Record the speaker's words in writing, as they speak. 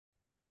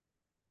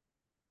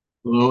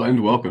Hello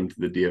and welcome to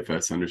the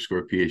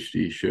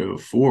DFS_PhD show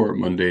for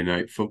Monday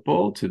Night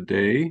Football.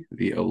 Today,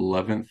 the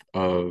 11th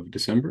of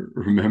December.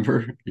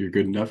 Remember, you're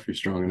good enough, you're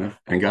strong enough.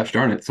 And gosh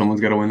darn it, someone's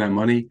got to win that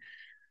money.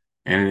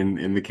 And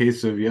in the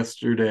case of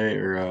yesterday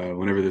or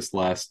whenever this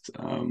last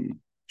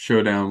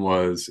showdown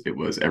was, it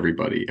was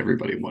everybody.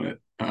 Everybody won it.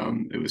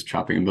 It was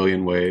chopping a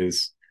million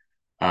ways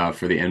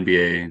for the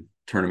NBA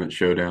tournament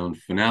showdown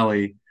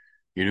finale.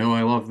 You know,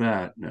 I love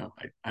that. No,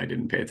 I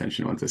didn't pay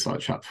attention once I saw it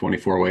chopped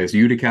 24 ways.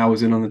 Utica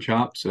was in on the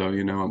chop. So,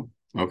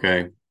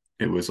 okay,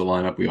 it was a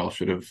lineup we all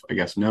should have, I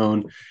guess,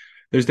 known.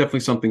 There's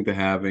definitely something to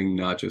having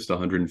not just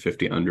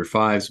 150 under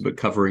fives, but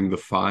covering the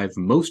five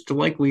most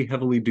likely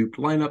heavily duped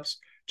lineups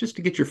just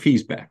to get your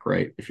fees back,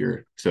 right? If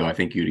you're so, I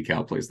think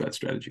Utica plays that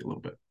strategy a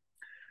little bit,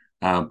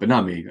 but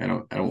not me. I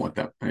don't want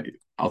that.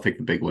 I'll take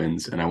the big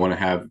wins, and I want to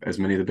have as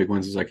many of the big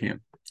wins as I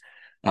can.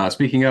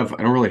 Speaking of,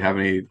 I don't really have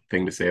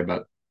anything to say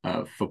about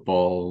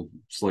football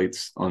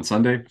slates on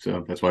Sunday,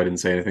 so that's why I didn't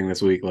say anything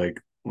this week. Like,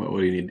 what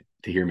do you need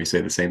to hear me say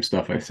the same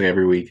stuff I say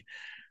every week?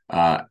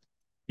 Uh,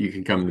 you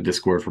can come in the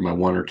Discord for my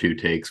one or two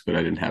takes, but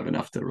I didn't have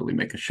enough to really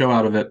make a show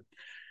out of it.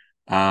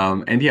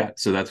 And yeah,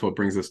 so that's what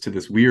brings us to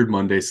this weird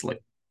Monday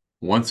slate.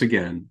 Once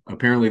again,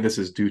 apparently this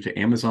is due to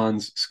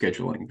Amazon's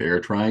scheduling. They are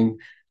trying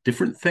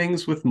different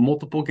things with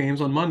multiple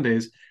games on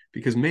Mondays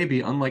because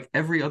maybe, unlike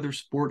every other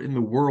sport in the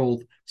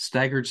world,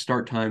 staggered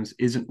start times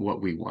isn't what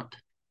we want.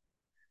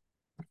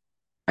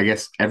 I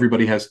guess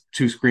everybody has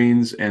two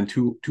screens and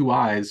two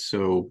eyes,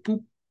 so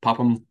boop, pop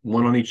them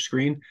one on each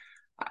screen.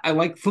 I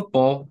like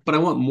football, but I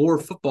want more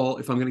football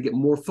if I'm going to get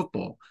more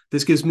football.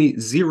 This gives me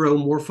zero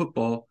more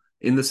football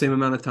in the same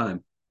amount of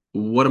time.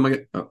 What am I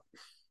going to? Oh,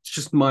 it's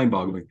just mind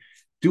boggling.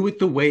 Do it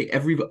the way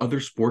every other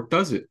sport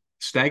does it.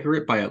 Stagger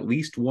it by at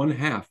least one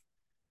half.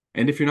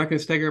 And if you're not going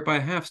to stagger it by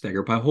a half,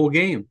 stagger it by a whole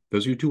game.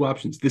 Those are your two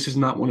options. This is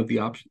not one of the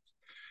options.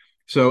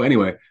 So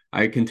anyway,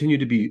 I continue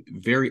to be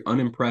very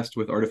unimpressed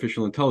with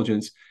artificial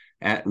intelligence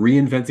at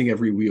reinventing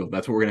every wheel.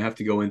 That's what we're going to have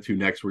to go into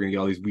next. We're going to get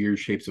all these weird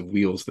shapes of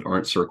wheels that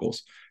aren't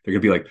circles. They're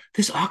going to be like,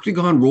 this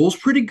octagon rolls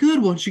pretty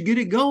good once you get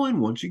it going.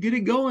 Once you get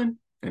it going.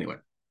 Anyway,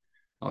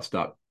 I'll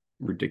stop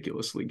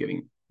ridiculously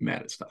getting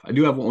mad at stuff. I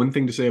do have one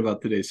thing to say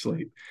about today's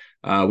slate,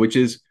 which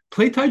is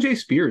play Tyjae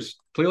Spears.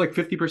 Play like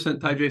 50%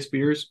 Tyjae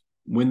Spears,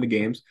 win the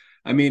games.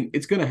 I mean,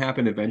 it's going to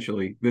happen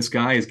eventually. This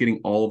guy is getting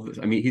all of this.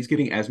 I mean, he's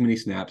getting as many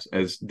snaps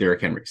as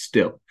Derrick Henry.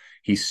 Still,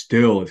 he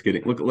still is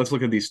getting. Look, let's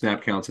look at these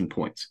snap counts and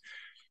points.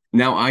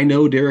 Now, I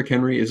know Derrick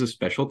Henry is a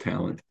special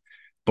talent,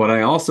 but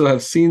I also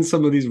have seen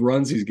some of these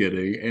runs he's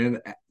getting,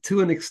 and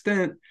to an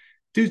extent,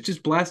 dude's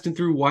just blasting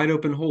through wide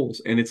open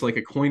holes, and it's like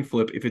a coin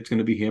flip if it's going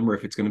to be him or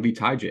if it's going to be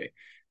Tyjae.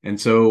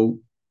 And so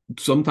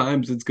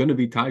sometimes it's going to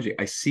be Tyjae.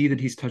 I see that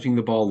he's touching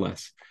the ball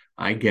less.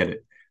 I get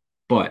it.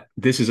 But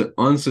this is an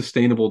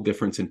unsustainable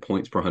difference in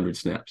points per 100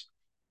 snaps.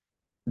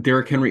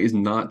 Derrick Henry is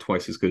not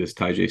twice as good as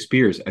Tyjae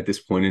Spears at this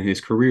point in his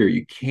career.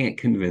 You can't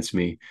convince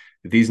me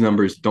that these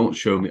numbers don't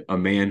show me a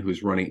man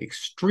who's running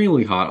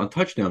extremely hot on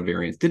touchdown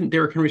variance. Didn't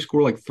Derrick Henry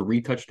score like 3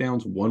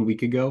 touchdowns 1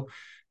 week ago?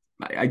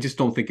 I just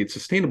don't think it's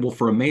sustainable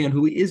for a man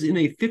who is in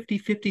a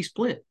 50-50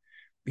 split.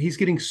 He's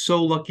getting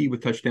so lucky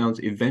with touchdowns.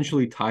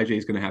 Eventually, Tyjae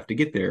is going to have to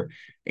get there.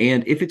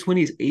 And if it's when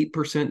he's 8%,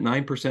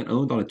 9%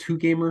 owned on a two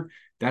gamer,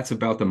 that's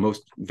about the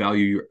most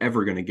value you're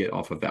ever going to get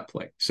off of that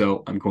play.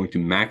 So I'm going to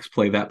max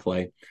play that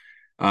play.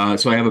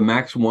 So I have a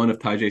max one of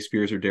Tyjae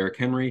Spears or Derrick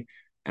Henry.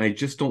 And I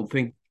just don't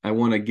think I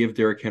want to give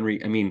Derrick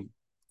Henry. I mean,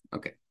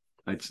 okay,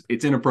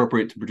 it's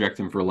inappropriate to project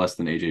him for less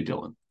than AJ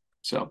Dillon.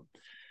 So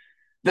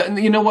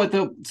you know what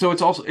though? So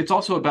it's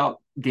also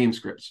about game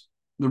scripts.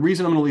 The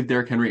reason I'm going to leave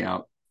Derrick Henry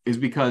out is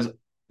because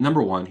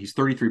number one, he's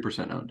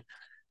 33% owned.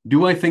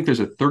 Do I think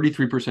there's a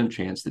 33%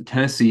 chance that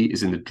Tennessee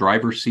is in the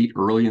driver's seat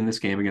early in this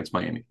game against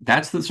Miami?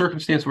 That's the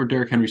circumstance where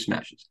Derrick Henry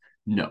smashes.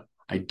 No,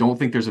 I don't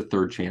think there's a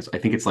third chance. I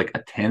think it's like a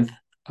 10th,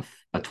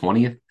 a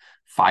 20th,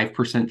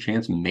 5%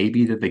 chance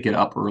maybe that they get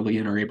up early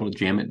and are able to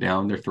jam it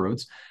down their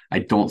throats. I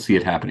don't see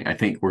it happening. I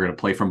think we're going to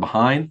play from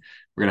behind.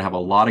 We're going to have a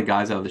lot of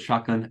guys out of the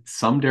shotgun,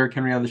 some Derrick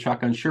Henry out of the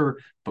shotgun, sure,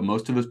 but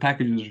most of those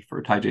packages are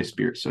for Tyjae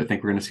Spears. So I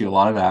think we're going to see a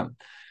lot of that.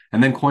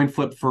 And then coin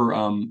flip for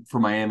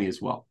Miami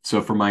as well.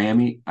 So for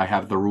Miami, I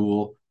have the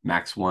rule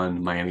max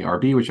one Miami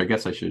RB, which I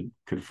guess I should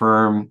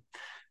confirm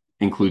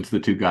includes the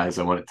two guys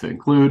I want it to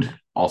include.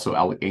 Also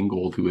Alec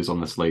Ingold, who is on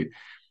the slate.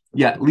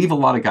 Yeah, leave a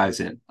lot of guys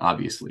in,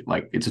 obviously.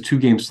 Like it's a 2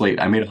 game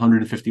slate. I made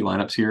 150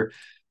 lineups here.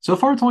 So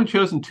far, it's only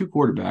chosen 2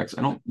 quarterbacks.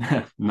 I don't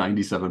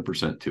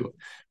 97% to it.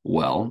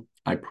 Well,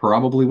 I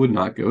probably would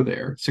not go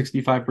there.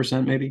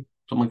 65% maybe,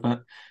 something like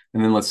that.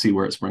 And then let's see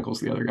where it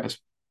sprinkles the other guys.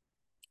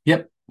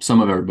 Yep,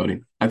 some of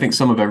everybody. I think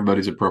some of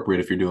everybody's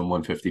appropriate if you're doing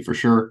 150 for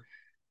sure.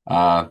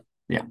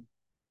 Yeah,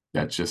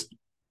 that's just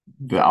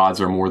the odds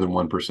are more than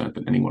 1%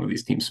 that any one of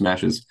these teams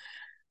smashes.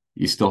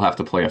 You still have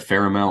to play a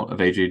fair amount of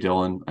AJ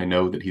Dillon. I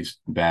know that he's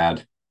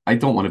bad. I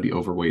don't want to be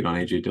overweight on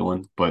AJ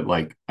Dillon, but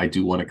like I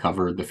do want to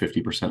cover the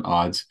 50%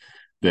 odds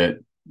that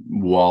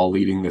while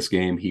leading this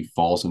game, he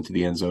falls into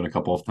the end zone a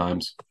couple of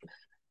times.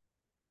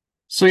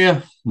 So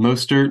yeah,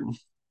 Mostert,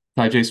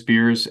 Tyjae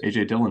Spears,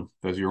 AJ Dillon.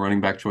 Those are your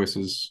running back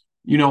choices.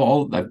 You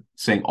know, I'm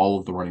saying all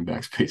of the running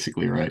backs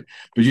basically, right?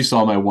 But you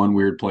saw my one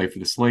weird play for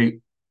the slate.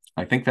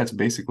 I think that's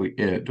basically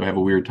it. Do I have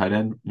a weird tight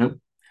end? Nope.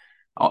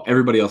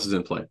 Everybody else is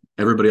in play.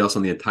 Everybody else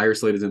on the entire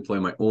slate is in play.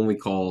 My only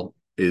call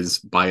is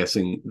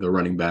biasing the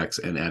running backs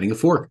and adding a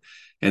fork.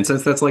 And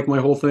since that's like my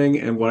whole thing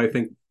and what I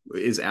think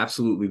is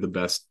absolutely the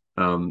best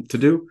to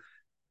do,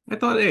 I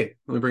thought, hey,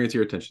 let me bring it to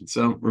your attention.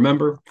 So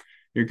remember,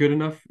 you're good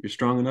enough, you're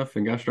strong enough,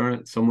 and gosh darn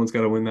it, someone's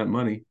got to win that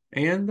money.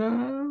 And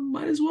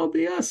might as well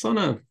be us on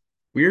a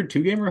weird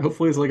two-gamer.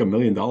 Hopefully it's like $1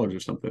 million or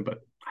something, but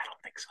I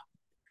don't think so.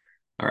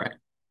 All right.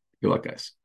 Good luck, guys.